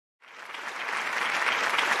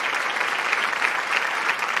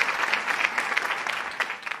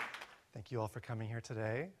Thank you all for coming here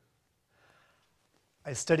today.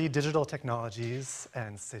 I study digital technologies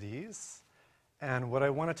and cities, and what I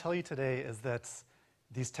want to tell you today is that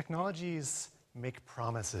these technologies make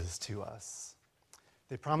promises to us.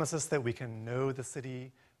 They promise us that we can know the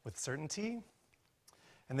city with certainty,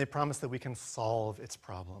 and they promise that we can solve its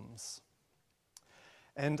problems.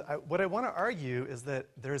 And what I want to argue is that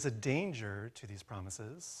there is a danger to these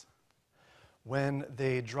promises when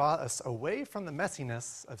they draw us away from the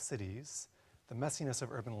messiness of cities, the messiness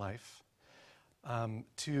of urban life,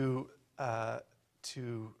 to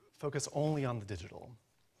focus only on the digital,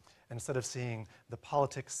 instead of seeing the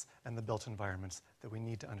politics and the built environments that we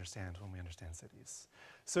need to understand when we understand cities.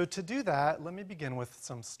 So to do that, let me begin with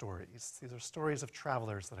some stories. These are stories of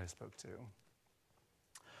travelers that I spoke to.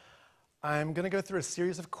 I'm going to go through a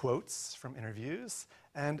series of quotes from interviews,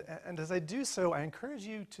 and as I do so, I encourage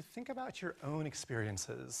you to think about your own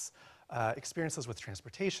experiences, experiences with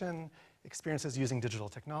transportation, experiences using digital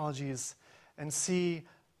technologies, and see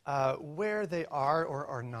where they are or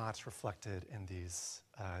are not reflected in these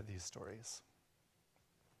stories.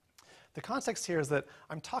 The context here is that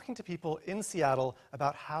I'm talking to people in Seattle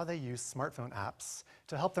about how they use smartphone apps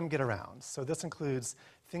to help them get around. So this includes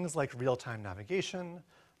things like real-time navigation,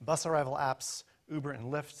 bus arrival apps, Uber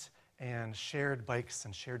and Lyft, and shared bikes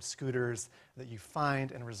and shared scooters that you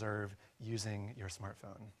find and reserve using your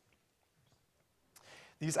smartphone.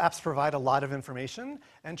 These apps provide a lot of information,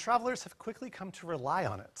 and travelers have quickly come to rely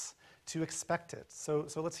on it, to expect it. So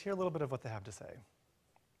let's hear a little bit of what they have to say.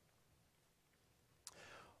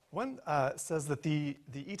 One says that the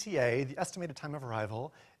ETA, the estimated time of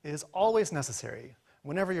arrival, is always necessary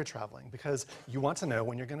whenever you're traveling because you want to know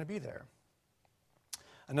when you're going to be there.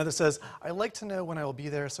 Another says, I like to know when I will be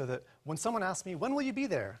there so that when someone asks me, when will you be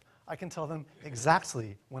there? I can tell them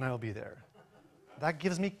exactly when I will be there. That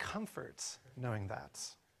gives me comfort knowing that.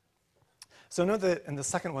 So note that in the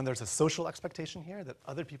second one, there's a social expectation here, that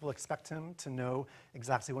other people expect him to know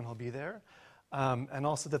exactly when he'll be there, and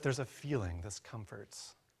also that there's a feeling, this comfort.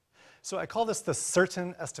 So I call this the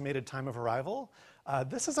certain estimated time of arrival.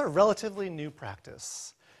 This is a relatively new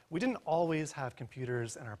practice. We didn't always have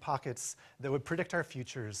computers in our pockets that would predict our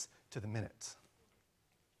futures to the minute.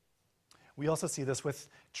 We also see this with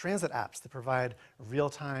transit apps that provide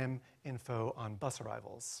real-time info on bus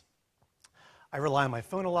arrivals. I rely on my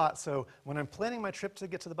phone a lot, so when I'm planning my trip to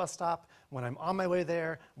get to the bus stop, when I'm on my way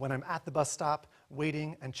there, when I'm at the bus stop,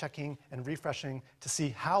 waiting and checking and refreshing to see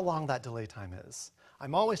how long that delay time is.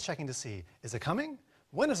 I'm always checking to see, is it coming?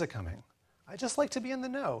 When is it coming? I just like to be in the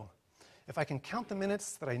know. If I can count the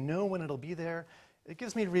minutes that I know when it'll be there, it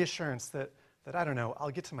gives me reassurance that I don't know,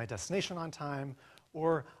 I'll get to my destination on time,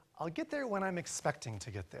 or I'll get there when I'm expecting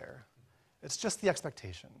to get there. It's just the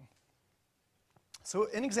expectation. So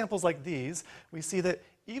in examples like these, we see that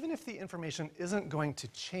even if the information isn't going to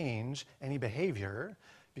change any behavior,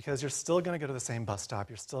 because you're still going to go to the same bus stop,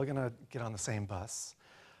 you're still going to get on the same bus,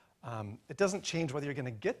 it doesn't change whether you're going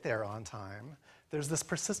to get there on time. There's this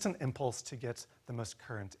persistent impulse to get the most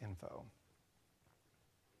current info.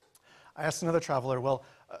 I asked another traveler, well,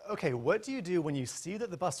 okay, what do you do when you see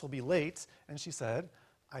that the bus will be late? And she said,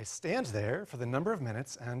 I stand there for the number of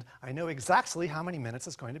minutes, and I know exactly how many minutes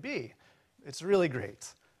it's going to be. It's really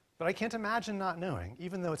great. But I can't imagine not knowing,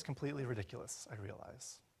 even though it's completely ridiculous, I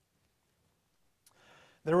realize.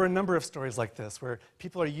 There were a number of stories like this where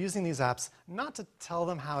people are using these apps not to tell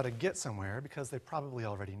them how to get somewhere, because they probably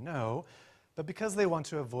already know, but because they want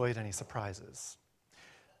to avoid any surprises.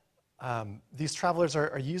 These travelers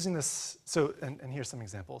are using this, and here's some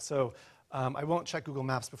examples. So I won't check Google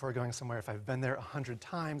Maps before going somewhere if I've been there 100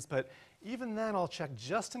 times, but even then I'll check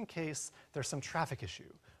just in case there's some traffic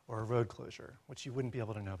issue or a road closure, which you wouldn't be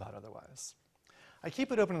able to know about otherwise. I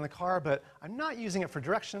keep it open in the car, but I'm not using it for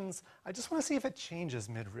directions. I just want to see if it changes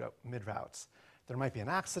mid-route. There might be an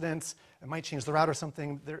accident, it might change the route or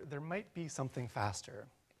something, there might be something faster.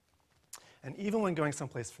 And even when going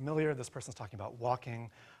someplace familiar, this person's talking about walking,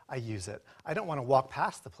 I use it. I don't want to walk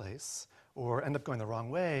past the place or end up going the wrong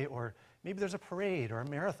way, or maybe there's a parade or a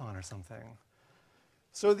marathon or something.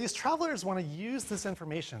 So these travelers want to use this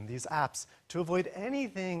information, these apps, to avoid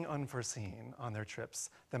anything unforeseen on their trips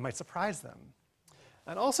that might surprise them.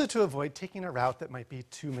 And also to avoid taking a route that might be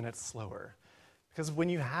 2 minutes slower. Because when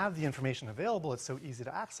you have the information available, it's so easy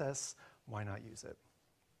to access, why not use it?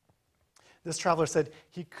 This traveler said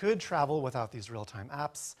he could travel without these real-time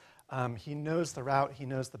apps. He knows the route, he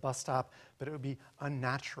knows the bus stop, but it would be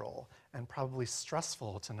unnatural and probably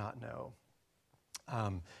stressful to not know.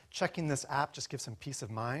 Checking this app just gives him peace of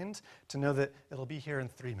mind to know that it'll be here in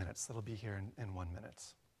 3 minutes, it'll be here in 1 minute.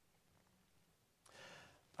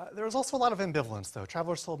 There was also a lot of ambivalence, though.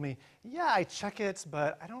 Travelers told me, yeah, I check it,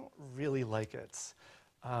 but I don't really like it.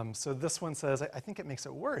 So this one says, I think it makes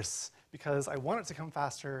it worse because I want it to come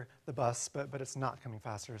faster, the bus, but it's not coming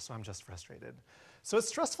faster, so I'm just frustrated. So it's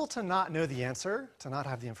stressful to not know the answer, to not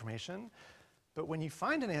have the information. But when you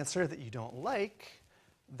find an answer that you don't like,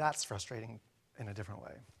 that's frustrating in a different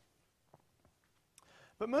way.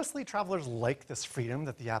 But mostly travelers like this freedom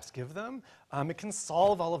that the apps give them. It can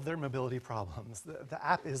solve all of their mobility problems. The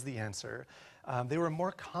app is the answer. They were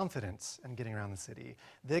more confident in getting around the city.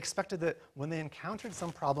 They expected that when they encountered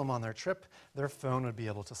some problem on their trip, their phone would be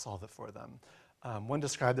able to solve it for them. One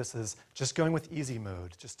described this as just going with easy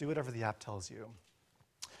mode. Just do whatever the app tells you.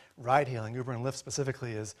 Ride-hailing, Uber and Lyft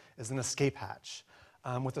specifically, is an escape hatch.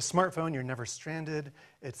 With a smartphone, you're never stranded.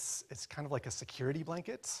 It's kind of like a security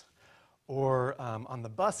blanket. Or on the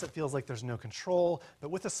bus, it feels like there's no control.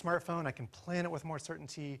 But with a smartphone, I can plan it with more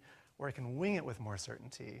certainty, or I can wing it with more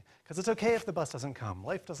certainty. Because it's okay if the bus doesn't come.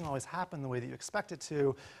 Life doesn't always happen the way that you expect it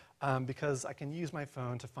to, because I can use my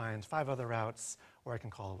phone to find 5 other routes, or I can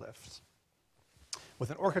call a Lyft. With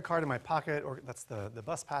an Orca card in my pocket, or that's the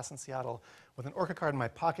bus pass in Seattle, with an Orca card in my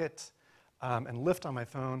pocket and Lyft on my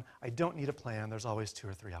phone, I don't need a plan. There's always 2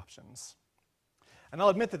 or 3 options. And I'll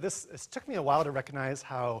admit that this took me a while to recognize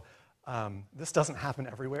how this doesn't happen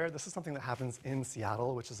everywhere. This is something that happens in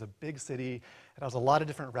Seattle, which is a big city. It has a lot of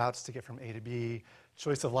different routes to get from A to B,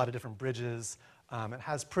 choice of a lot of different bridges. It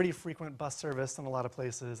has pretty frequent bus service in a lot of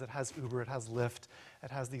places. It has Uber, it has Lyft, it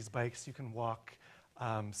has these bikes you can walk.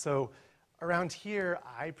 So around here,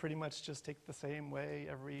 I pretty much just take the same way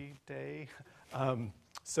every day.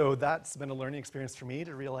 So that's been a learning experience for me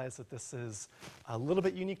to realize that this is a little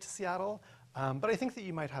bit unique to Seattle. But I think that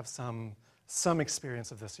you might have some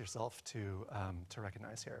experience of this yourself to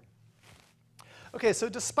recognize here. Okay, so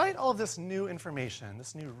despite all of this new information,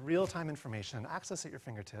 this new real-time information, access at your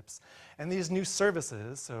fingertips, and these new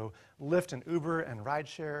services, so Lyft and Uber and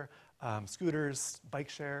rideshare, scooters, bike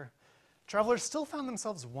share, travelers still found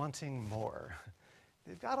themselves wanting more.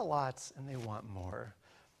 They've got a lot and they want more.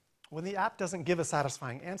 When the app doesn't give a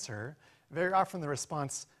satisfying answer, very often the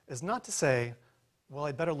response is not to say, well,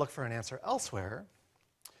 I'd better look for an answer elsewhere,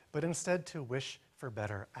 but instead to wish for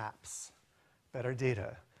better apps, better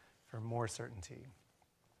data, for more certainty.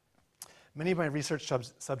 Many of my research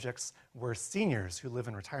subjects were seniors who live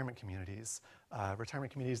in retirement communities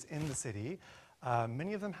in the city.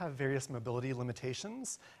 Many of them have various mobility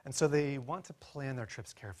limitations, and so they want to plan their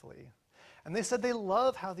trips carefully. And they said they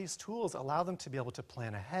love how these tools allow them to be able to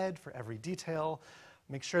plan ahead for every detail,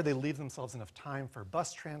 make sure they leave themselves enough time for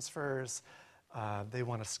bus transfers. They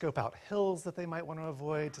want to scope out hills that they might want to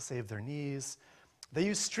avoid to save their knees. They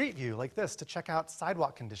use Street View like this to check out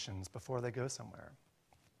sidewalk conditions before they go somewhere.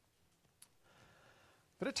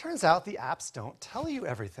 But it turns out the apps don't tell you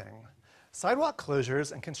everything. Sidewalk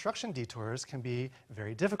closures and construction detours can be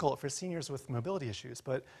very difficult for seniors with mobility issues,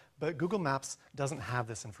 but Google Maps doesn't have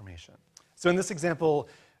this information. So in this example,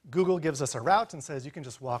 Google gives us a route and says you can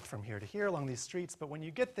just walk from here to here along these streets, but when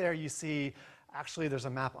you get there, you see actually there's a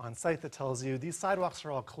map on site that tells you these sidewalks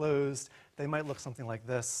are all closed. They might look something like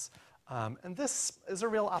this. And this is a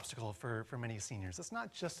real obstacle for many seniors. It's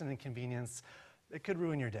not just an inconvenience. It could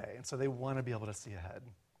ruin your day, and so they want to be able to see ahead.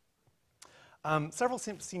 Several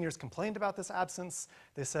seniors complained about this absence.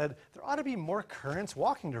 They said there ought to be more current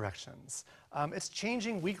walking directions. It's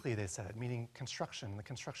changing weekly, they said, meaning construction, the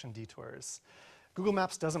construction detours. Google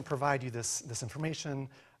Maps doesn't provide you this information.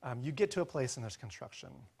 You get to a place and there's construction.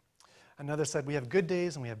 Another said, we have good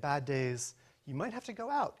days and we have bad days. You might have to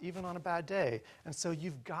go out even on a bad day. And so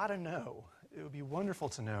you've got to know. It would be wonderful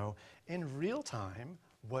to know in real time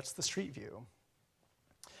what's the street view.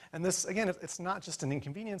 And this, again, it's not just an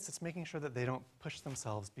inconvenience. It's making sure that they don't push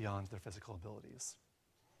themselves beyond their physical abilities.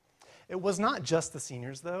 It was not just the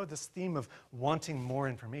seniors, though. This theme of wanting more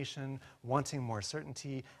information, wanting more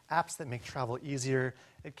certainty, apps that make travel easier,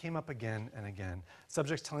 it came up again and again.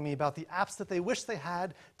 Subjects telling me about the apps that they wish they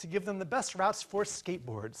had to give them the best routes for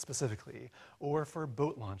skateboards specifically, or for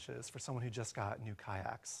boat launches for someone who just got new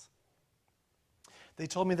kayaks. They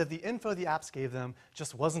told me that the info the apps gave them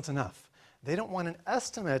just wasn't enough. They don't want an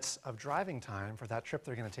estimate of driving time for that trip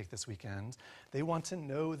they're going to take this weekend. They want to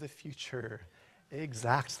know the future.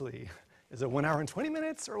 Exactly. Is it 1 hour and 20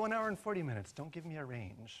 minutes or 1 hour and 40 minutes? Don't give me a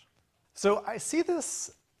range. So I see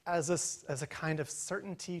this as a kind of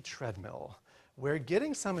certainty treadmill, where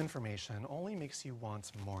getting some information only makes you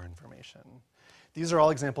want more information. These are all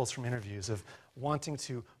examples from interviews of wanting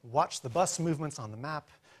to watch the bus movements on the map,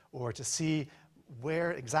 or to see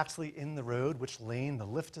where exactly in the road, which lane the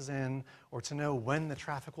lift is in, or to know when the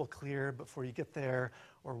traffic will clear before you get there,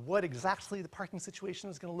 or what exactly the parking situation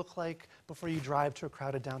is going to look like before you drive to a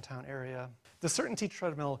crowded downtown area. The certainty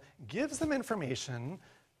treadmill gives them information,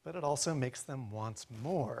 but it also makes them want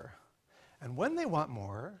more. And when they want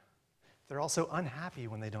more, they're also unhappy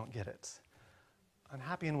when they don't get it.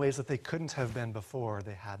 Unhappy in ways that they couldn't have been before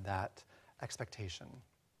they had that expectation.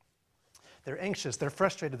 They're anxious, they're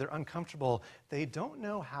frustrated, they're uncomfortable. They don't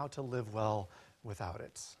know how to live well without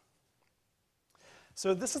it.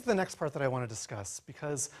 So this is the next part that I want to discuss,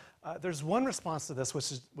 because there's one response to this,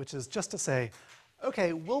 which is just to say,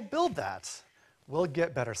 okay, we'll build that. We'll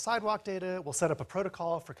get better sidewalk data, we'll set up a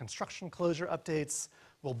protocol for construction closure updates,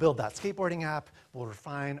 we'll build that skateboarding app, we'll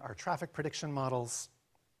refine our traffic prediction models.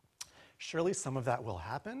 Surely some of that will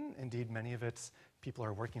happen. Indeed, many of it people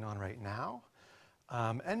are working on right now.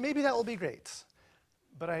 And maybe that will be great,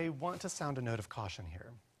 but I want to sound a note of caution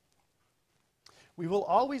here. We will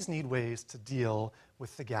always need ways to deal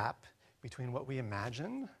with the gap between what we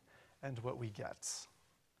imagine and what we get,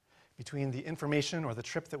 between the information or the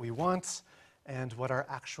trip that we want and what our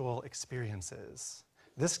actual experience is.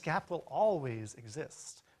 This gap will always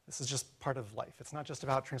exist. This is just part of life. It's not just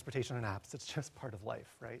about transportation and apps, it's just part of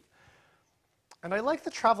life, right? And I like the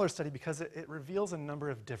traveler study because it reveals a number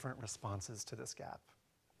of different responses to this gap.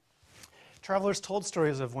 Travelers told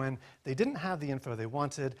stories of when they didn't have the info they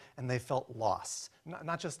wanted and they felt lost.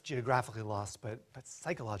 Not just geographically lost, but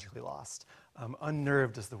psychologically lost.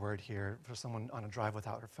 Unnerved is the word here for someone on a drive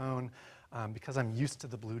without her phone, because I'm used to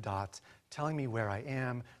the blue dot telling me where I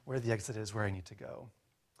am, where the exit is, where I need to go.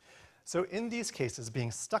 So in these cases, being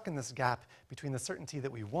stuck in this gap between the certainty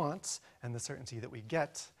that we want and the certainty that we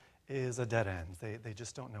get is a dead end. They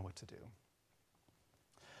just don't know what to do.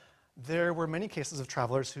 There were many cases of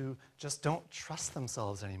travelers who just don't trust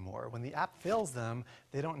themselves anymore. When the app fails them,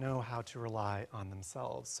 they don't know how to rely on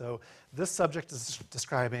themselves. So this subject is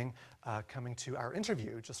describing coming to our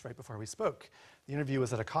interview just right before we spoke. The interview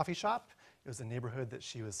was at a coffee shop. It was a neighborhood that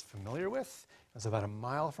she was familiar with. It was about a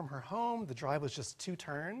mile from her home. The drive was just 2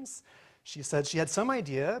 turns. She said she had some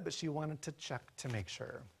idea, but she wanted to check to make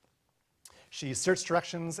sure. She searched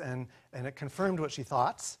directions, and it confirmed what she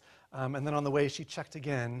thought. And then on the way, she checked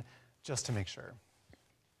again just to make sure.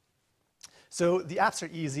 So the apps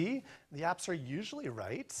are easy. The apps are usually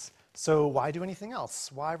right. So why do anything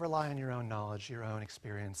else? Why rely on your own knowledge, your own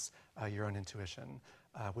experience, your own intuition,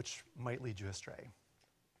 which might lead you astray?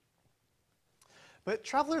 But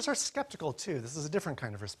travelers are skeptical too. This is a different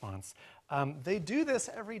kind of response. They do this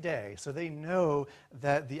every day, so they know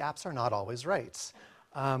that the apps are not always right.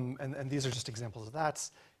 And these are just examples of that.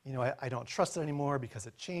 You know, I don't trust it anymore because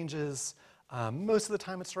it changes. Most of the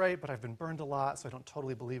time it's right, but I've been burned a lot, so I don't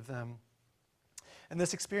totally believe them. And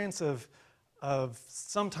this experience of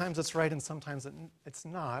sometimes it's right and sometimes it's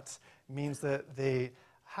not means that they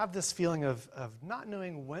have this feeling of not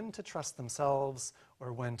knowing when to trust themselves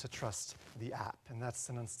or when to trust the app. And that's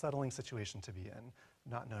an unsettling situation to be in,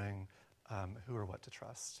 not knowing who or what to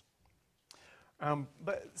trust.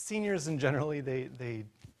 But seniors in generally, they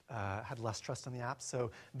had less trust in the apps.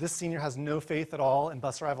 So this senior has no faith at all in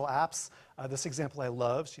bus arrival apps. This example I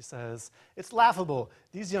love. She says, "It's laughable.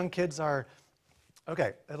 These young kids are,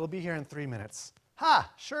 okay, it'll be here in 3 minutes.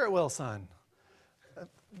 Ha, sure it will, son."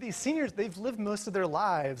 These seniors, they've lived most of their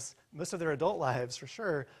lives, most of their adult lives for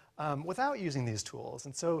sure, without using these tools.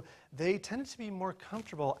 And so they tended to be more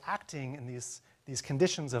comfortable acting in these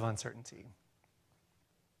conditions of uncertainty.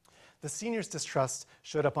 The seniors' distrust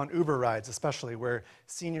showed up on Uber rides especially, where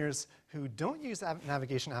seniors who don't use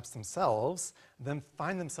navigation apps themselves then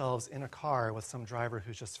find themselves in a car with some driver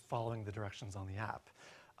who's just following the directions on the app.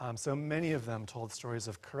 So many of them told stories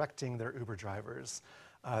of correcting their Uber drivers.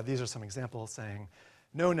 These are some examples saying,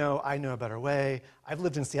 no, I know a better way. I've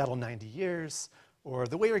lived in Seattle 90 years. Or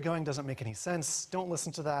the way you're going doesn't make any sense. Don't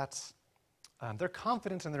listen to that. They're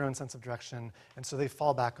confident in their own sense of direction, and so they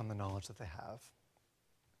fall back on the knowledge that they have.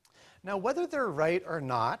 Now, whether they're right or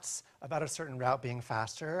not about a certain route being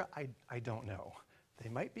faster, I don't know. They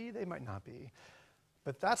might be, they might not be.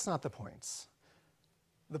 But that's not the point.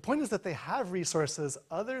 The point is that they have resources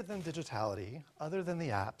other than digitality, other than the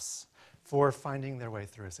apps, for finding their way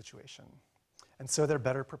through a situation. And so they're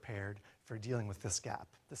better prepared for dealing with this gap,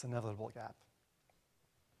 this inevitable gap.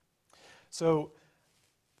 So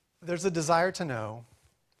there's a desire to know,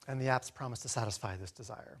 and the apps promise to satisfy this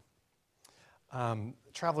desire.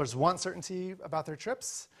 Travelers want certainty about their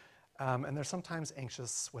trips, and they're sometimes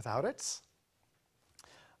anxious without it.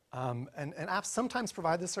 And apps sometimes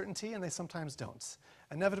provide this certainty, and they sometimes don't.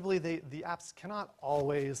 Inevitably, the apps cannot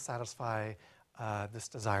always satisfy this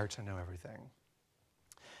desire to know everything.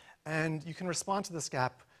 And you can respond to this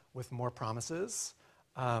gap with more promises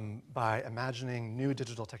by imagining new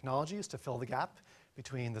digital technologies to fill the gap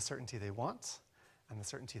between the certainty they want and the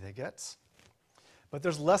certainty they get. But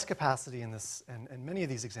there's less capacity in many of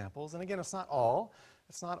these examples. And again, it's not all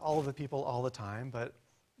of the people all the time, but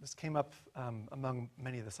this came up among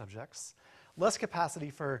many of the subjects. Less capacity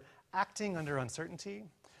for acting under uncertainty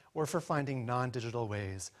or for finding non-digital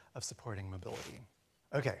ways of supporting mobility.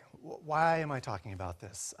 Okay, why am I talking about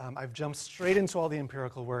this? I've jumped straight into all the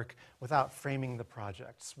empirical work without framing the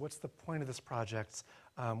projects. What's the point of this project?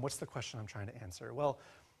 What's the question I'm trying to answer? Well,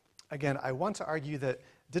 again, I want to argue that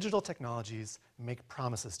digital technologies make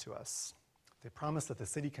promises to us. They promise that the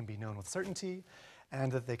city can be known with certainty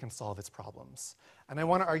and that they can solve its problems. And I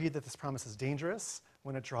want to argue that this promise is dangerous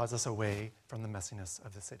when it draws us away from the messiness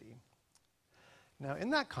of the city. Now,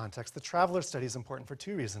 in that context, the traveler study is important for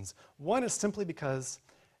two reasons. One is simply because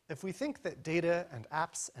if we think that data and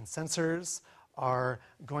apps and sensors are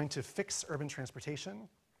going to fix urban transportation,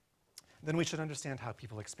 then we should understand how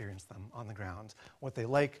people experience them on the ground, what they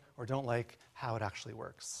like or don't like, how it actually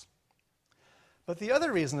works. But the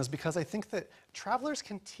other reason is because I think that travelers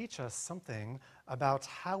can teach us something about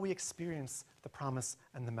how we experience the promise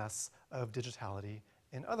and the mess of digitality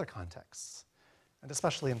in other contexts, and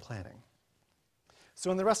especially in planning. So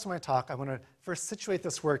in the rest of my talk, I want to first situate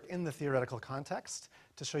this work in the theoretical context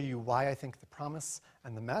to show you why I think the promise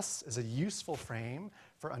and the mess is a useful frame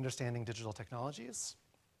for understanding digital technologies,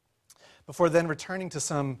 before then returning to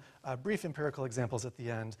some brief empirical examples at the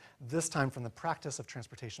end, this time from the practice of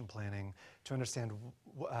transportation planning, to understand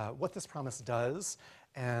what this promise does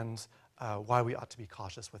and why we ought to be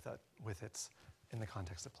cautious with it in the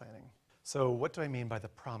context of planning. So what do I mean by the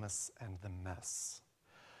promise and the mess?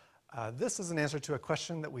 This is an answer to a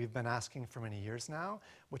question that we've been asking for many years now,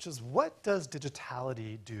 which is, what does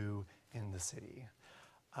digitality do in the city?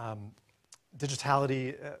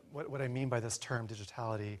 Digitality, what I mean by this term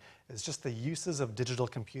digitality, is just the uses of digital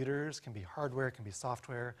computers. Can be hardware, can be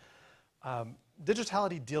software.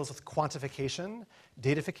 Digitality deals with quantification,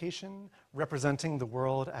 datafication, representing the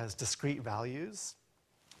world as discrete values.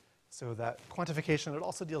 So that quantification, it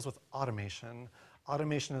also deals with automation.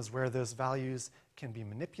 Automation is where those values can be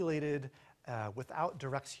manipulated without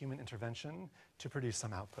direct human intervention to produce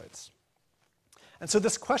some outputs. And so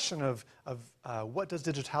this question of what does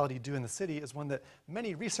digitality do in the city is one that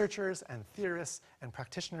many researchers and theorists and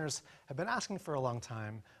practitioners have been asking for a long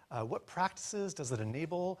time. What practices does it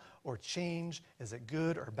enable or change? Is it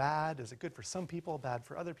good or bad? Is it good for some people, bad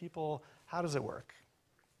for other people? How does it work?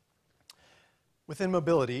 Within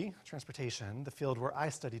mobility, transportation, the field where I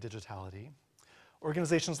study digitality,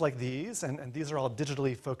 organizations like these, and these are all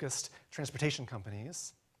digitally focused transportation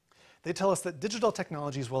companies, they tell us that digital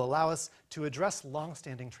technologies will allow us to address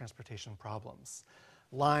long-standing transportation problems.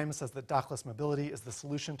 Lime says that dockless mobility is the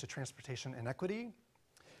solution to transportation inequity.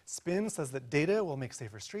 Spin says that data will make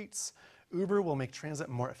safer streets. Uber will make transit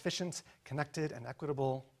more efficient, connected, and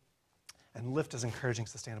equitable. And Lyft is encouraging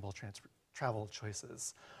sustainable travel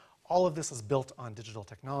choices. All of this is built on digital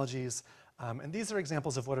technologies. And these are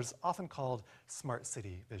examples of what is often called smart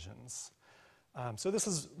city visions. So this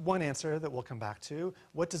is one answer that we'll come back to.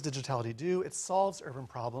 What does digitality do? It solves urban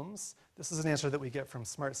problems. This is an answer that we get from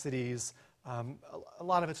smart cities. A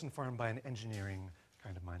lot of it's informed by an engineering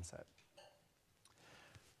kind of mindset.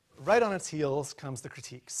 Right on its heels comes the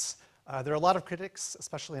critiques. There are a lot of critics,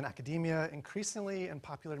 especially in academia, increasingly in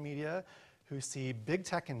popular media, who see big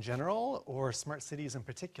tech in general, or smart cities in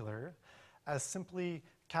particular, as simply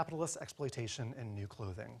capitalist exploitation in new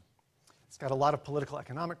clothing. It's got a lot of political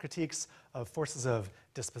economic critiques of forces of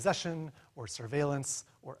dispossession or surveillance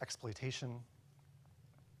or exploitation.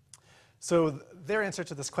 So their answer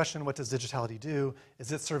to this question, what does digitality do,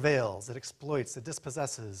 is it surveils, it exploits, it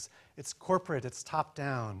dispossesses, it's corporate, it's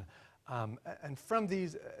top-down. And from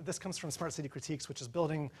these, this comes from Smart City Critiques, which is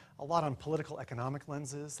building a lot on political economic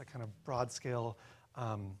lenses, that kind of broad-scale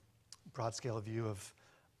view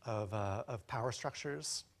of power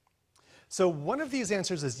structures. So one of these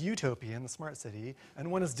answers is utopian, the smart city, and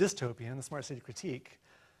one is dystopian, the Smart City Critique.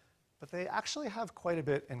 But they actually have quite a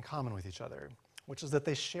bit in common with each other, which is that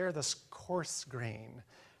they share this coarse grain.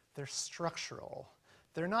 They're structural.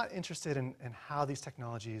 They're not interested in how these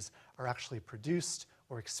technologies are actually produced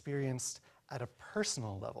or experienced at a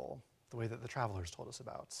personal level, the way that the travelers told us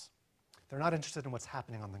about. They're not interested in what's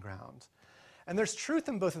happening on the ground. And there's truth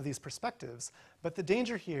in both of these perspectives, but the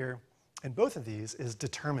danger here in both of these is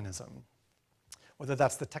determinism. Whether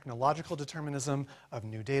that's the technological determinism of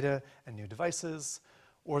new data and new devices,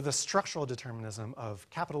 or the structural determinism of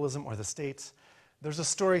capitalism or the state, there's a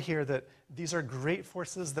story here that these are great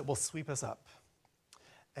forces that will sweep us up.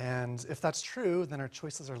 And if that's true, then our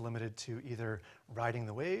choices are limited to either riding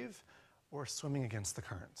the wave or swimming against the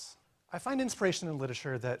currents. I find inspiration in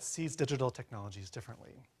literature that sees digital technologies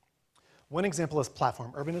differently. One example is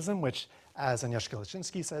platform urbanism, which, as Agnieszka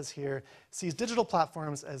Leszczynski says here, sees digital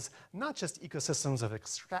platforms as not just ecosystems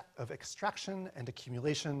of extraction and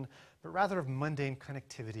accumulation, but rather of mundane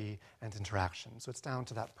connectivity and interaction. So it's down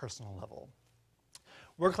to that personal level.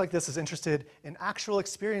 Work like this is interested in actual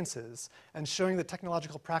experiences and showing that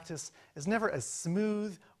technological practice is never as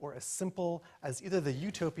smooth or as simple as either the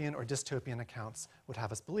utopian or dystopian accounts would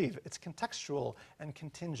have us believe. It's contextual and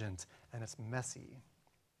contingent, and it's messy.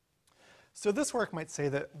 So this work might say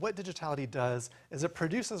that what digitality does is it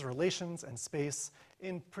produces relations and space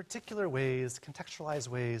in particular ways, contextualized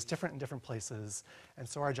ways, different in different places, and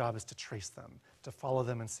so our job is to trace them, to follow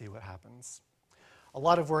them and see what happens. A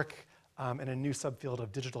lot of work in a new subfield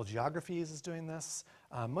of digital geographies is doing this.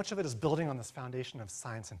 Much of it is building on this foundation of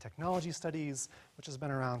science and technology studies, which has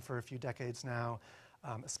been around for a few decades now.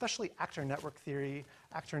 Especially actor network theory.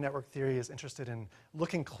 Actor network theory is interested in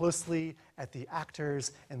looking closely at the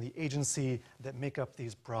actors and the agency that make up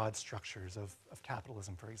these broad structures of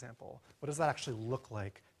capitalism, for example. What does that actually look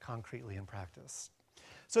like concretely in practice?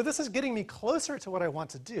 So this is getting me closer to what I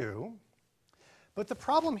want to do, but the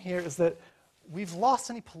problem here is that we've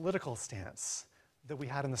lost any political stance that we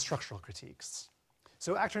had in the structural critiques.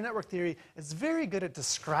 So actor network theory is very good at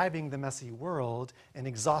describing the messy world in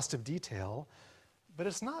exhaustive detail, but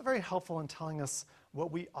it's not very helpful in telling us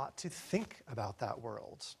what we ought to think about that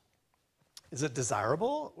world. Is it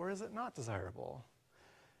desirable or is it not desirable?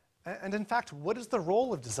 And in fact, what is the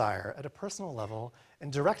role of desire at a personal level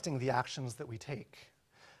in directing the actions that we take?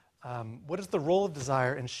 What is the role of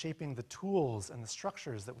desire in shaping the tools and the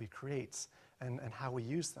structures that we create and how we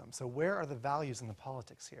use them? So where are the values and the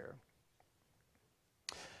politics here?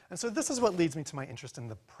 And so this is what leads me to my interest in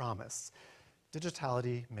the promise.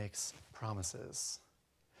 Digitality makes promises.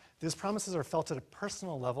 These promises are felt at a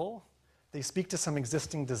personal level. They speak to some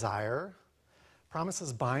existing desire.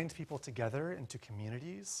 Promises bind people together into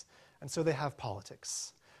communities, and so they have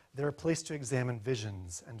politics. They're a place to examine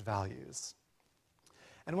visions and values.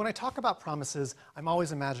 And when I talk about promises, I'm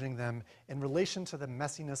always imagining them in relation to the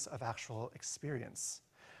messiness of actual experience,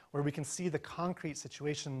 where we can see the concrete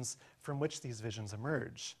situations from which these visions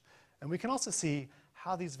emerge. And we can also see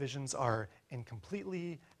how these visions are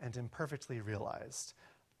incompletely and imperfectly realized.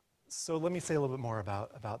 So let me say a little bit more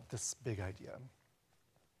about this big idea.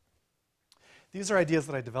 These are ideas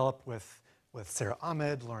that I developed with Sarah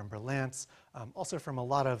Ahmed, Lauren Berlant, also from a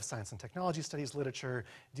lot of science and technology studies literature,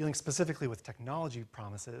 dealing specifically with technology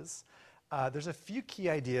promises. There's a few key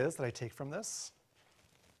ideas that I take from this.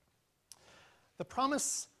 The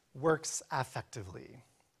promise works affectively.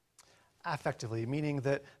 Affectively, meaning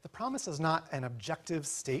that the promise is not an objective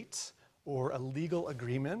state or a legal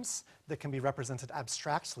agreement that can be represented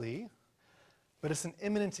abstractly, but it's an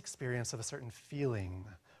immanent experience of a certain feeling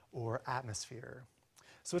or atmosphere.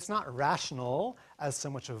 So it's not rational, as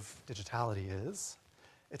so much of digitality is.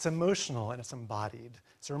 It's emotional and it's embodied.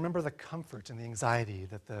 So remember the comfort and the anxiety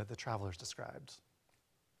that the travelers described.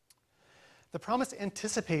 The promise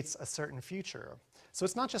anticipates a certain future. So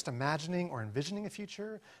it's not just imagining or envisioning a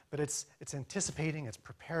future, but it's anticipating, it's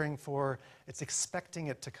preparing for, it's expecting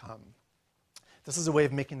it to come. This is a way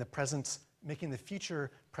of making the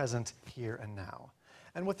future present here and now.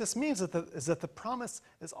 And what this means is that the promise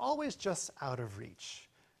is always just out of reach.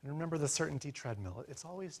 And remember the certainty treadmill, it's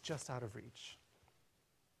always just out of reach.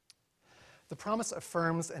 The promise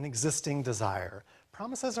affirms an existing desire.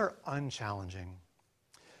 Promises are unchallenging.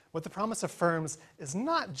 What the promise affirms is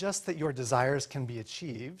not just that your desires can be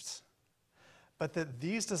achieved, but that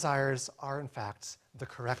these desires are in fact the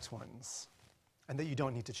correct ones, and that you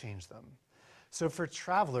don't need to change them. So for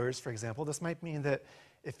travelers, for example, this might mean that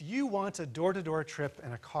if you want a door-to-door trip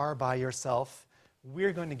in a car by yourself,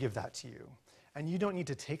 we're going to give that to you. And you don't need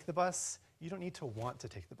to take the bus, you don't need to want to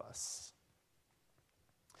take the bus.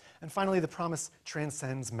 And finally, the promise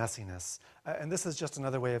transcends messiness. And this is just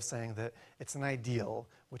another way of saying that it's an ideal,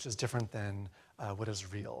 which is different than what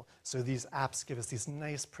is real. So these apps give us these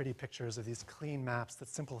nice, pretty pictures of these clean maps that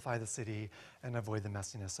simplify the city and avoid the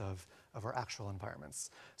messiness of our actual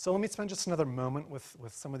environments. So let me spend just another moment with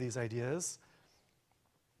some of these ideas.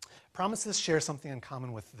 Promises share something in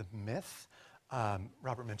common with the myth.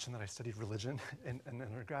 Robert mentioned that I studied religion in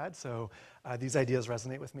undergrad, so these ideas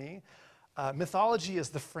resonate with me. Mythology is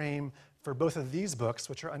the frame for both of these books,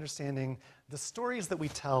 which are understanding the stories that we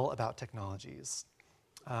tell about technologies.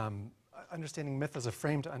 Understanding myth as a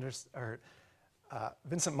frame to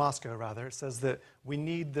Vincent Mosco, rather, says that we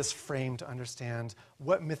need this frame to understand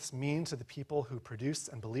what myths mean to the people who produce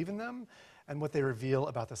and believe in them, and what they reveal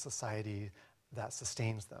about the society that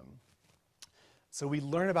sustains them. So we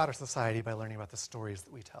learn about our society by learning about the stories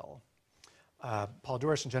that we tell. Paul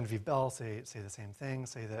Dorsch and Genevieve Bell say the same thing,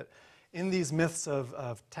 say that in these myths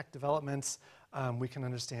of tech developments, we can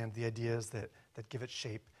understand the ideas that give it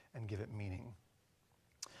shape and give it meaning.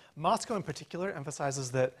 Mosco in particular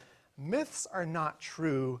emphasizes that myths are not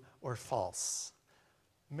true or false.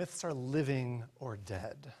 Myths are living or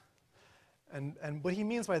dead. And what he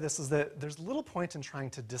means by this is that there's little point in trying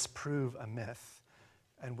to disprove a myth,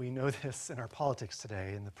 and we know this in our politics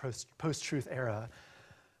today, in the post-truth era.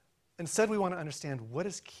 Instead, we want to understand what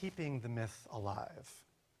is keeping the myth alive.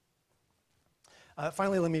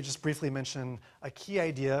 Finally, let me just briefly mention a key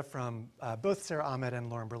idea from both Sarah Ahmed and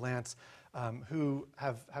Lauren Berlant, who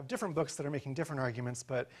have different books that are making different arguments,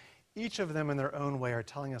 but each of them in their own way are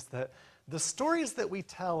telling us that the stories that we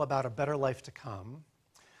tell about a better life to come,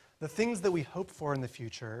 the things that we hope for in the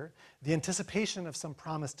future, the anticipation of some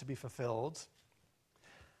promise to be fulfilled,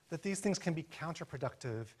 that these things can be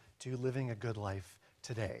counterproductive to living a good life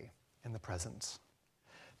today, in the present.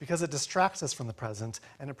 Because it distracts us from the present,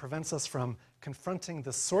 and it prevents us from confronting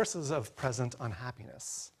the sources of present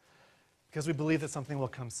unhappiness, because we believe that something will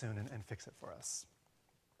come soon and fix it for us.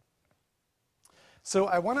 So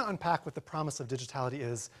I want to unpack what the promise of digitality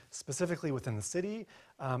is, specifically within the city,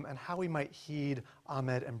 and how we might heed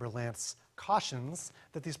Ahmed and Berlant's cautions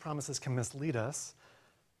that these promises can mislead us.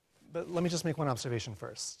 But let me just make one observation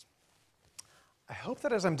first. I hope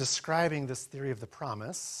that as I'm describing this theory of the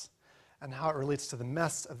promise and how it relates to the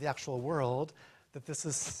mess of the actual world, that this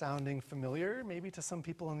is sounding familiar, maybe to some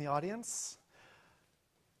people in the audience.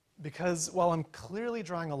 Because while I'm clearly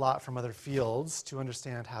drawing a lot from other fields to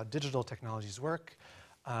understand how digital technologies work,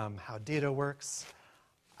 how data works,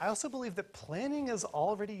 I also believe that planning is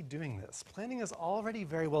already doing this. Planning is already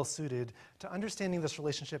very well suited to understanding this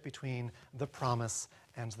relationship between the promise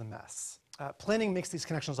and the mess. Planning makes these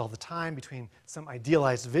connections all the time between some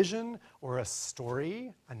idealized vision or a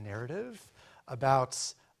story, a narrative,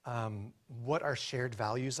 about what our shared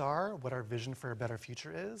values are, what our vision for a better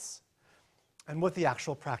future is, and what the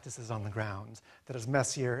actual practice is on the ground that is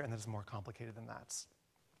messier and that is more complicated than that.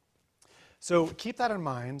 So keep that in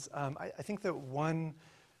mind. I think that one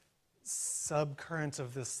subcurrent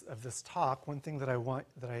of this talk, one thing that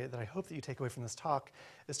I hope that you take away from this talk,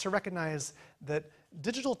 is to recognize that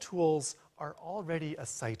digital tools are already a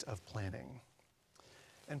site of planning.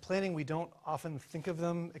 And planning, we don't often think of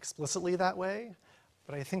them explicitly that way,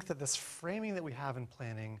 but I think that this framing that we have in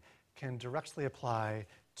planning can directly apply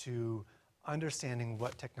to understanding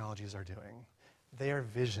what technologies are doing. They are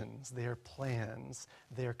visions, they are plans,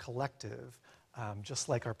 they are collective, just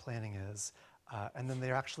like our planning is. And then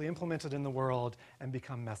they're actually implemented in the world and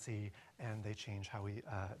become messy, and they change how we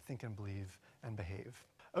think and believe and behave.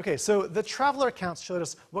 Okay, so the traveler accounts showed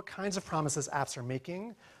us what kinds of promises apps are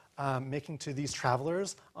making to these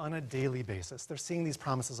travelers on a daily basis. They're seeing these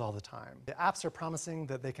promises all the time. The apps are promising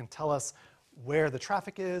that they can tell us where the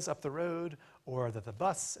traffic is up the road, or that the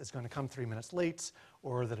bus is going to come 3 minutes late,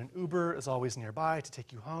 or that an Uber is always nearby to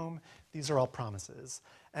take you home. These are all promises.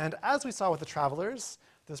 And as we saw with the travelers,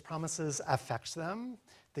 those promises affect them.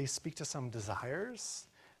 They speak to some desires.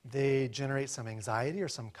 They generate some anxiety or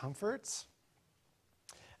some comfort.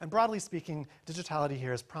 And broadly speaking, digitality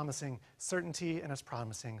here is promising certainty and it's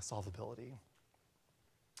promising solvability.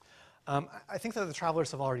 I think that the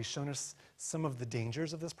travelers have already shown us some of the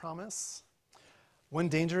dangers of this promise. One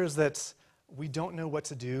danger is that we don't know what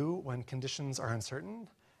to do when conditions are uncertain,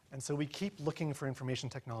 and so we keep looking for information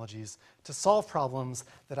technologies to solve problems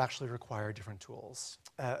that actually require different tools,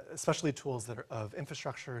 especially tools that are of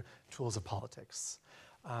infrastructure, tools of politics.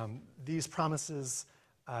 These promises,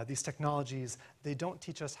 these technologies, they don't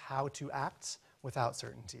teach us how to act without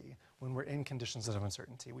certainty when we're in conditions of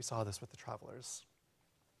uncertainty. We saw this with the travelers.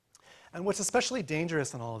 And what's especially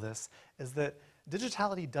dangerous in all of this is that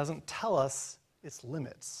digitality doesn't tell us its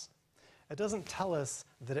limits. It doesn't tell us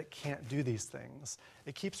that it can't do these things.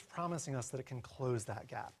 It keeps promising us that it can close that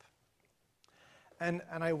gap. And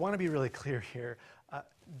I want to be really clear here.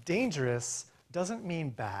 Dangerous doesn't mean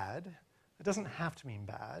bad. It doesn't have to mean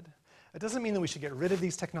bad. It doesn't mean that we should get rid of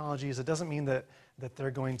these technologies. It doesn't mean that they're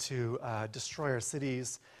going to destroy our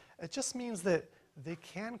cities. It just means that they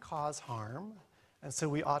can cause harm, and so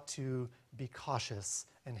we ought to be cautious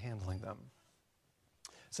in handling them.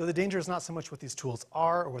 So the danger is not so much what these tools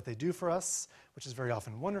are or what they do for us, which is very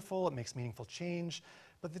often wonderful, it makes meaningful change,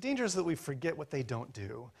 but the danger is that we forget what they don't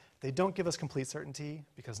do. They don't give us complete certainty,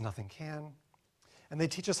 because nothing can, and they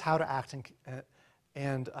teach us how to act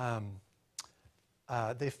and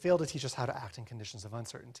they fail to teach us how to act in conditions of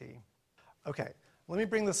uncertainty. Okay, let me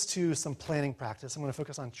bring this to some planning practice. I'm going to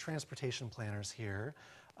focus on transportation planners here,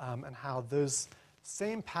 and how those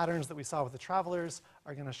same patterns that we saw with the travelers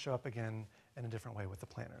are going to show up again in a different way with the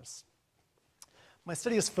planners. My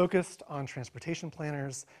study is focused on transportation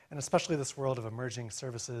planners, and especially this world of emerging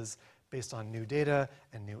services based on new data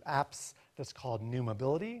and new apps that's called new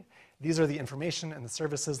mobility. These are the information and the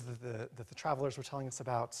services that the travelers were telling us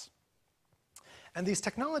about. And these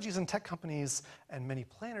technologies and tech companies, and many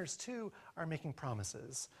planners too, are making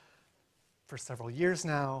promises. For several years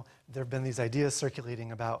now, there have been these ideas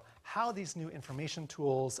circulating about how these new information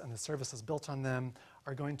tools and the services built on them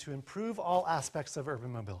are going to improve all aspects of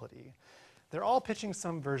urban mobility. They're all pitching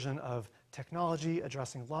some version of technology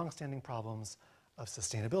addressing long-standing problems of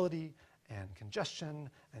sustainability and congestion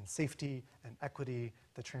and safety and equity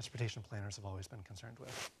that transportation planners have always been concerned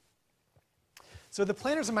with. So the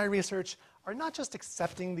planners in my research are not just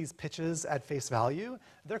accepting these pitches at face value,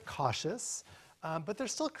 they're cautious, but they're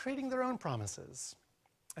still creating their own promises.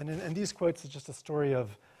 And in these quotes, it's just a story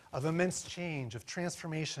of immense change, of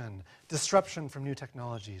transformation, disruption from new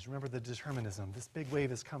technologies. Remember the determinism, this big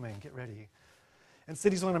wave is coming, get ready. And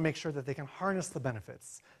cities want to make sure that they can harness the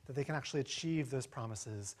benefits, that they can actually achieve those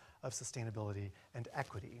promises of sustainability and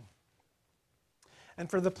equity. And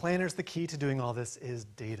for the planners, the key to doing all this is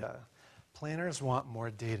data. Planners want more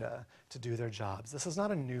data to do their jobs. This is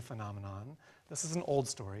not a new phenomenon. This is an old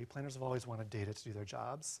story. Planners have always wanted data to do their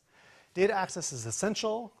jobs. Data access is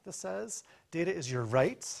essential, this says. Data is your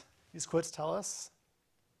right, these quotes tell us.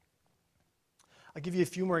 I'll give you a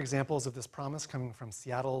few more examples of this promise coming from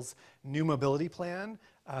Seattle's New Mobility Plan.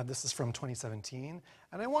 This is from 2017.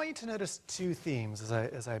 And I want you to notice two themes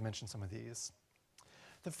as I mention some of these.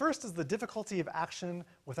 The first is the difficulty of action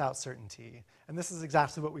without certainty. And this is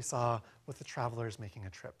exactly what we saw with the travelers making a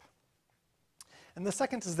trip. And the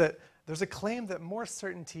second is that there's a claim that more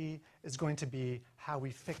certainty is going to be how we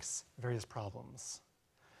fix various problems.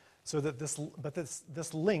 So that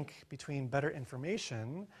this link between better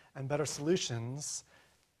information and better solutions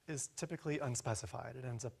is typically unspecified. It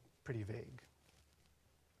ends up pretty vague.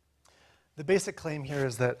 The basic claim here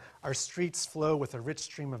is that our streets flow with a rich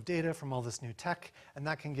stream of data from all this new tech, and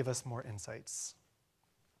that can give us more insights.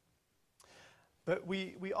 But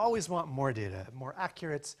we always want more data, more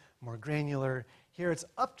accurate, more granular. Here it's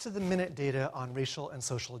up-to-the-minute data on racial and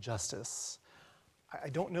social justice. I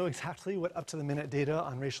don't know exactly what up-to-the-minute data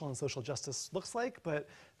on racial and social justice looks like, but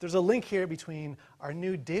there's a link here between our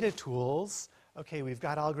new data tools. Okay, we've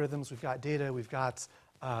got algorithms, we've got data, we've got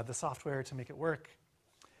the software to make it work,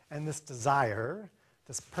 and this desire,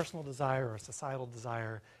 this personal desire or societal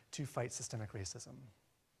desire to fight systemic racism.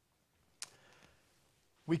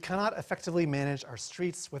 We cannot effectively manage our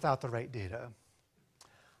streets without the right data.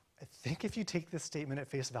 I think if you take this statement at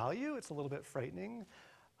face value, it's a little bit frightening.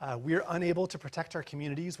 We're unable to protect our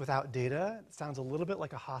communities without data. It sounds a little bit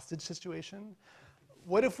like a hostage situation.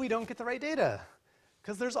 What if we don't get the right data?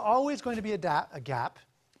 Because there's always going to be a gap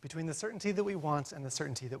between the certainty that we want and the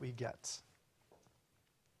certainty that we get.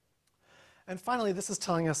 And finally, this is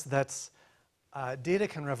telling us that data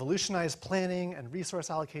can revolutionize planning and resource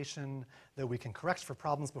allocation, that we can correct for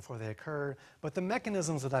problems before they occur, but the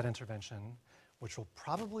mechanisms of that intervention, which will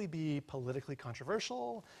probably be politically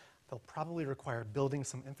controversial, they'll probably require building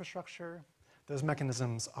some infrastructure, those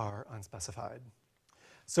mechanisms are unspecified.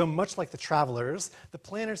 So much like the travelers, the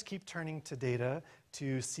planners keep turning to data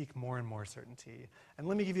to seek more and more certainty. And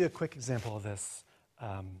let me give you a quick example of this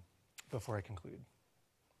before I conclude.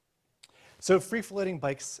 So free-floating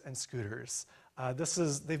bikes and scooters.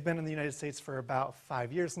 They've been in the United States for about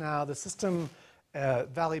 5 years now. The system,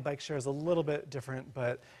 Valley Bike Share, is a little bit different,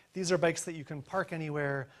 but these are bikes that you can park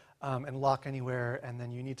anywhere and lock anywhere, and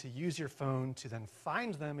then you need to use your phone to then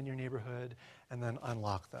find them in your neighborhood and then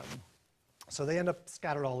unlock them. So they end up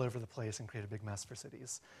scattered all over the place and create a big mess for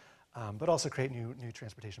cities, but also create new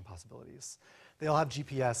transportation possibilities. They all have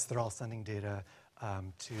GPS. They're all sending data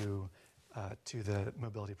to the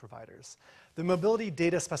mobility providers. The Mobility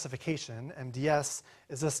Data Specification, MDS,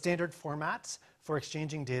 is a standard format for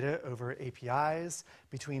exchanging data over APIs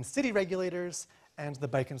between city regulators and the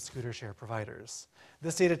bike and scooter share providers.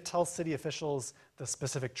 This data tells city officials the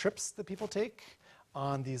specific trips that people take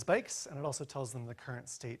on these bikes, and it also tells them the current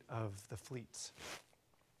state of the fleet.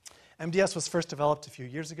 MDS was first developed a few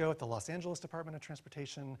years ago at the Los Angeles Department of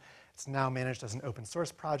Transportation. It's now managed as an open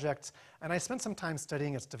source project, and I spent some time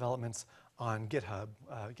studying its developments on GitHub.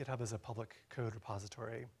 GitHub is a public code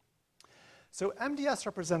repository. So MDS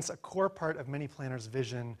represents a core part of many planners'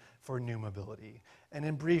 vision for new mobility. And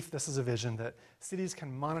in brief, this is a vision that cities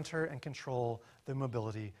can monitor and control the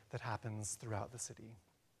mobility that happens throughout the city.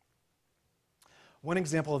 One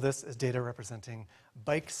example of this is data representing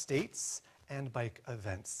bike states and bike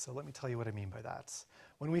events. So let me tell you what I mean by that.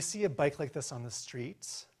 When we see a bike like this on the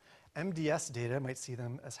street, MDS data might see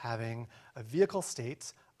them as having a vehicle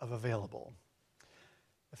state of available.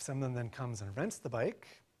 If someone then comes and rents the bike,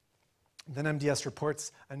 then MDS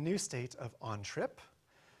reports a new state of on trip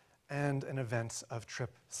and an event of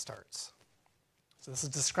trip starts. So this is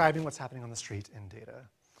describing what's happening on the street in data.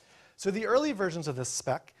 So the early versions of this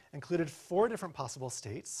spec included 4 different possible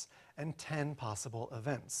states and 10 possible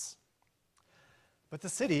events. But the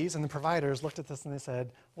cities and the providers looked at this and they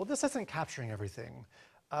said, well, this isn't capturing everything.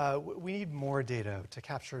 We need more data to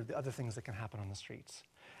capture the other things that can happen on the streets.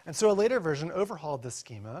 And so a later version overhauled this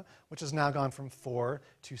schema, which has now gone from 4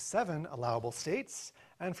 to 7 allowable states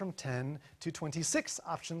and from 10 to 26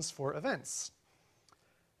 options for events.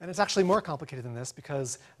 And it's actually more complicated than this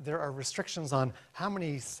because there are restrictions on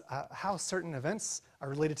how certain events are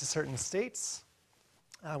related to certain states,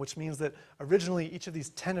 which means that originally each of these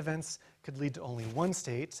 10 events could lead to only 1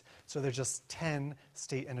 state, so there's just 10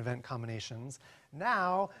 state and event combinations.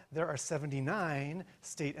 Now there are 79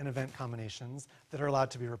 state and event combinations that are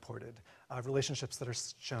allowed to be reported, relationships that are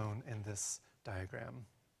shown in this diagram.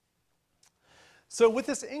 So with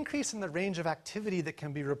this increase in the range of activity that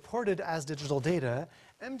can be reported as digital data,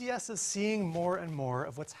 MDS is seeing more and more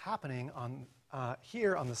of what's happening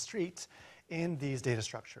here on the street in these data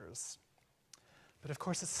structures. But of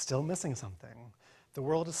course, it's still missing something. The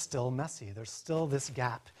world is still messy. There's still this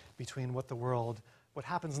gap between what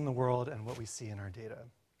happens in the world and what we see in our data.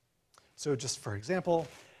 So just for example,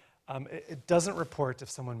 it doesn't report if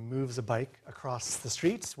someone moves a bike across the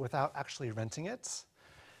street without actually renting it.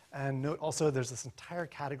 And note also there's this entire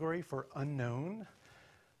category for unknown.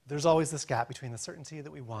 There's always this gap between the certainty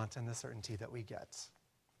that we want and the certainty that we get.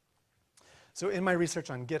 So in my research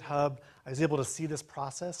on GitHub, I was able to see this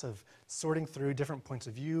process of sorting through different points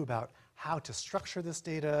of view about how to structure this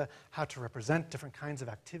data, how to represent different kinds of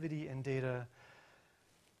activity in data.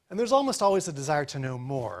 And there's almost always a desire to know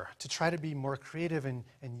more, to try to be more creative in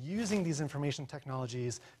using these information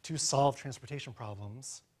technologies to solve transportation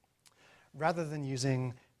problems, rather than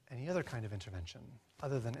using any other kind of intervention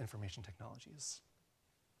other than information technologies.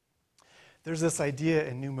 There's this idea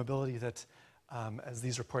in new mobility that, as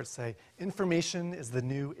these reports say, information is the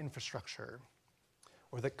new infrastructure,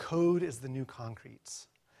 or that code is the new concrete.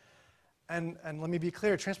 And let me be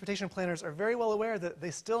clear, transportation planners are very well aware that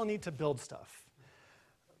they still need to build stuff.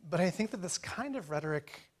 But I think that this kind of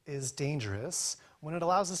rhetoric is dangerous when it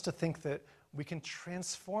allows us to think that we can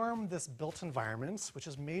transform this built environment, which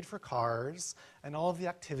is made for cars, and all of the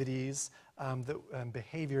activities and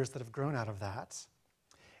behaviors that have grown out of that,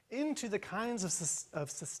 into the kinds of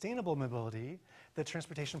sustainable mobility that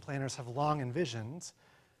transportation planners have long envisioned,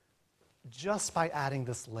 just by adding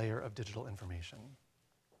this layer of digital information.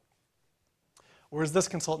 Whereas this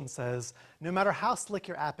consultant says, no matter how slick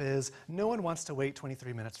your app is, no one wants to wait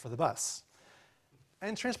 23 minutes for the bus.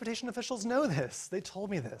 And transportation officials know this. They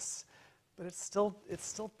told me this. But it's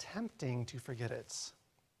still tempting to forget it.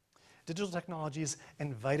 Digital technologies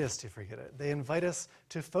invite us to forget it. They invite us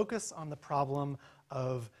to focus on the problem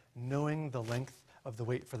of knowing the length of the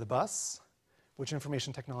wait for the bus, which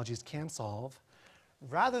information technologies can solve,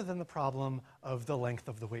 rather than the problem of the length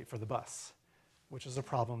of the wait for the bus, which is a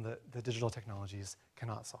problem that the digital technologies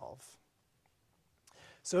cannot solve.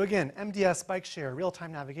 So again, MDS, bike share,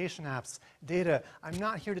 real-time navigation apps, data, I'm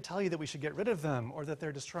not here to tell you that we should get rid of them or that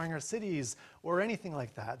they're destroying our cities or anything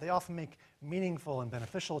like that. They often make meaningful and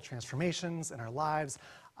beneficial transformations in our lives.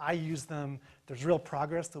 I use them. There's real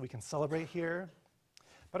progress that we can celebrate here.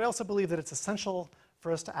 But I also believe that it's essential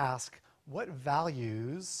for us to ask, what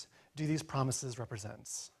values do these promises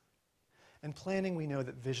represent? In planning, we know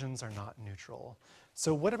that visions are not neutral.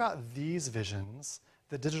 So what about these visions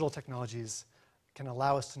that digital technologies can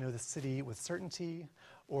allow us to know the city with certainty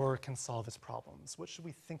or can solve its problems? What should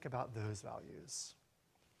we think about those values?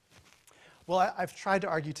 Well, I've tried to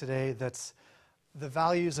argue today that the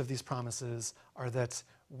values of these promises are that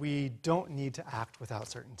we don't need to act without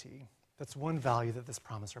certainty. That's one value that this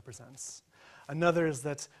promise represents. Another is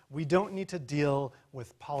that we don't need to deal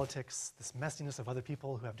with politics, this messiness of other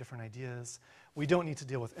people who have different ideas. We don't need to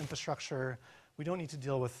deal with infrastructure. We don't need to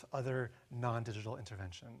deal with other non-digital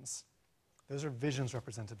interventions. Those are visions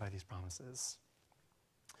represented by these promises.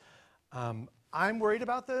 I'm worried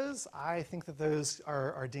about those. I think that those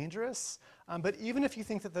are dangerous. But even if you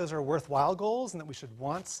think that those are worthwhile goals and that we should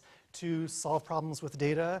want to solve problems with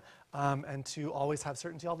data and to always have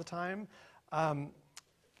certainty all the time,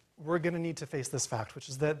 we're going to need to face this fact, which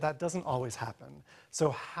is that that doesn't always happen.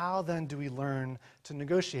 So how then do we learn to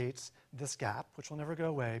negotiate this gap, which will never go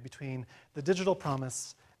away, between the digital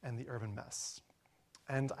promise and the urban mess?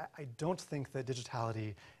 And I don't think that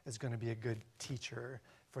digitality is going to be a good teacher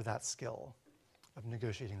for that skill of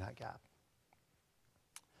negotiating that gap.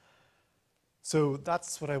 So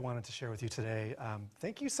that's what I wanted to share with you today.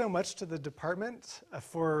 Thank you so much to the department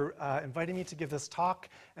for inviting me to give this talk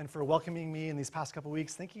and for welcoming me in these past couple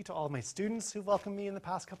weeks. Thank you to all of my students who've welcomed me in the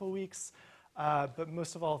past couple weeks. But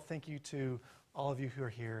most of all, thank you to all of you who are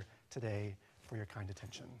here today for your kind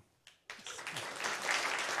attention. Thanks.